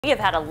We have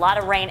had a lot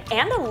of rain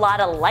and a lot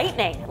of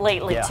lightning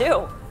lately,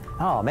 too.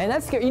 Oh, man,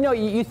 that's scary. You know,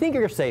 you think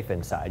you're safe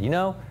inside, you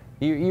know?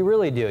 You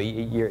really do.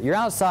 You're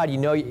outside, you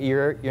know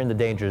you're in the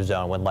danger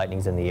zone when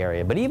lightning's in the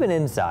area. But even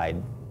inside,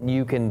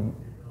 you can,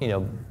 you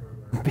know,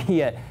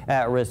 be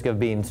at risk of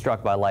being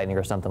struck by lightning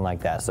or something like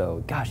that.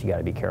 So, gosh, you got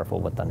to be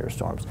careful with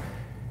thunderstorms.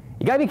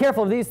 You got to be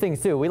careful of these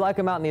things, too. We like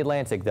them out in the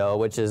Atlantic, though,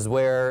 which is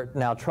where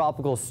now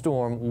Tropical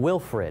Storm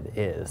Wilfred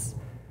is.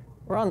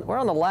 We're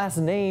on the last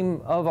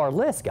name of our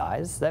list,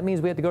 guys. That means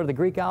we have to go to the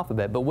Greek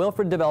alphabet. But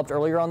Wilfred developed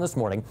earlier on this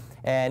morning,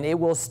 and it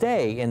will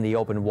stay in the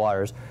open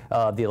waters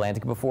of the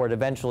Atlantic before it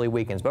eventually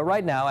weakens. But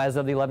right now, as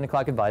of the 11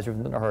 o'clock advisory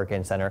from the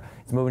Hurricane Center,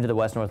 it's moving to the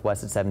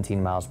west-northwest at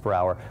 17 miles per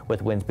hour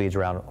with wind speeds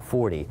around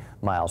 40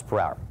 miles per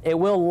hour. It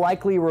will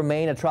likely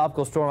remain a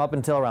tropical storm up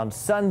until around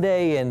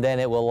Sunday, and then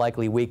it will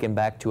likely weaken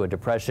back to a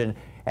depression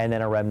and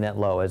then a remnant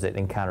low as it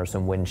encounters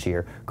some wind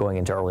shear going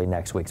into early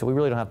next week. So we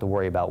really don't have to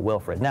worry about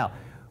Wilfred. Now,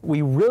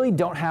 we really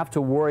don't have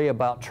to worry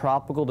about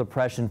Tropical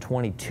Depression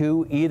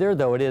 22 either,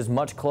 though it is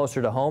much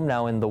closer to home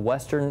now in the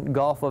western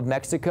Gulf of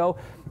Mexico.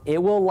 It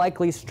will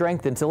likely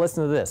strengthen. So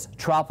listen to this.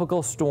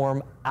 Tropical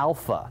Storm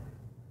Alpha.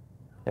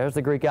 There's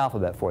the Greek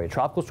alphabet for you.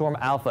 Tropical Storm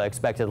Alpha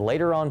expected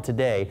later on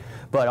today,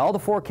 but all the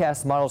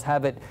forecast models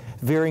have it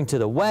veering to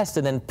the west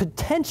and then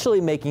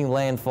potentially making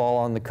landfall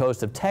on the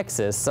coast of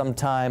Texas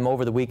sometime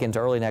over the weekend to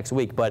early next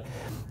week. But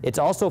it's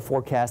also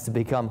forecast to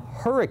become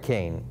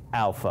Hurricane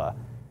Alpha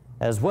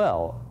as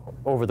well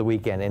over the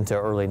weekend into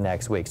early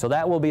next week. So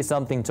that will be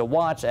something to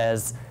watch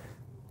as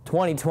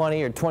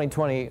 2020 or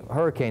 2020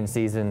 hurricane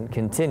season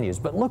continues.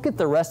 But look at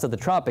the rest of the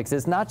tropics.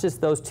 It's not just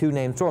those two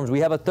named storms.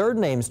 We have a third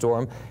named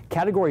storm,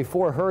 Category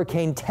 4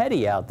 Hurricane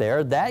Teddy out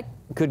there. That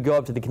could go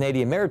up to the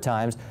Canadian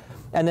Maritimes.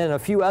 And then a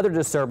few other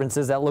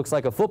disturbances that looks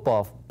like a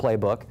football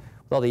playbook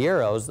with all the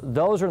arrows.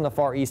 Those are in the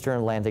far eastern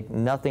Atlantic.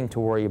 Nothing to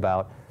worry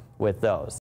about with those.